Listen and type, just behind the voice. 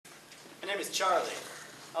is Charlie.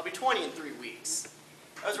 I'll be 20 in 3 weeks.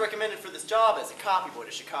 I was recommended for this job as a copyboy at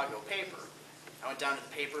a Chicago paper. I went down to the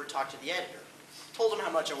paper, talked to the editor, told him how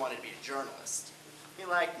much I wanted to be a journalist. He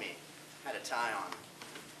liked me, had a tie on.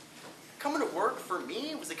 Coming to work for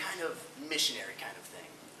me was a kind of missionary kind of thing.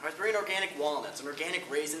 I was bringing organic walnuts and organic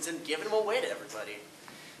raisins and giving them away to everybody.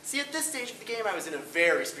 See, at this stage of the game, I was in a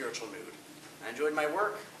very spiritual mood. I enjoyed my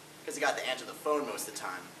work because I got to answer the phone most of the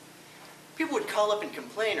time. People would call up and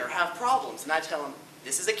complain or have problems, and I'd tell them,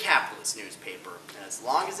 this is a capitalist newspaper, and as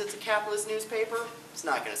long as it's a capitalist newspaper, it's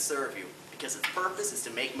not going to serve you, because its purpose is to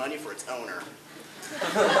make money for its owner.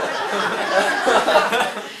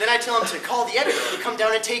 Then I'd tell them to call the editor to come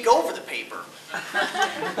down and take over the paper.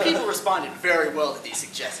 People responded very well to these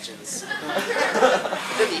suggestions.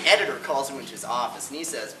 But then the editor calls me into his office, and he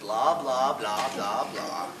says, blah, blah, blah, blah,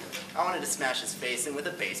 blah. I wanted to smash his face in with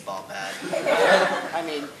a baseball bat. I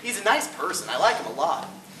mean, he's a nice person. I like him a lot.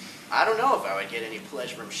 I don't know if I would get any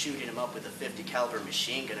pleasure from shooting him up with a .50 caliber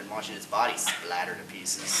machine gun and watching his body splatter to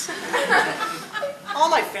pieces. All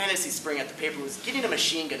my fantasy spring at the paper was getting a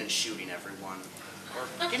machine gun and shooting everyone.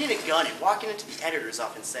 Or getting a gun and walking into the editor's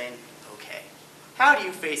office and saying, okay, how do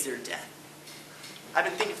you face your death? I've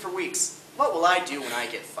been thinking for weeks, what will I do when I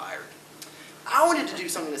get fired? I wanted to do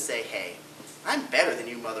something to say, hey, I'm better than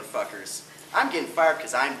you motherfuckers. I'm getting fired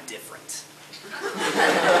because I'm different.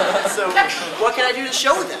 So, what can I do to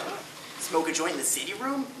show them? Smoke a joint in the city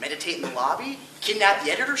room? Meditate in the lobby? Kidnap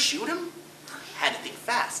the editor? Shoot him? Had to think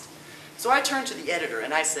fast. So I turned to the editor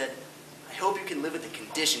and I said, I hope you can live with the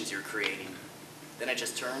conditions you're creating. Then I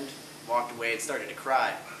just turned, walked away, and started to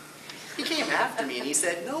cry. He came after me and he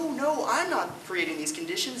said, no, I'm not creating these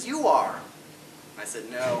conditions, you are. I said,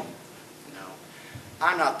 no,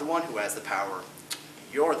 I'm not the one who has the power.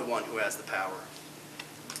 You're the one who has the power.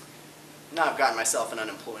 Now I've gotten myself an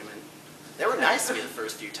unemployment. They were nice to me the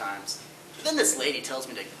first few times. But then this lady tells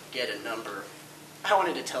me to get a number. I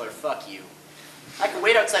wanted to tell her, fuck you. I could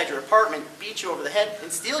wait outside your apartment, beat you over the head,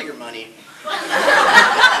 and steal your money.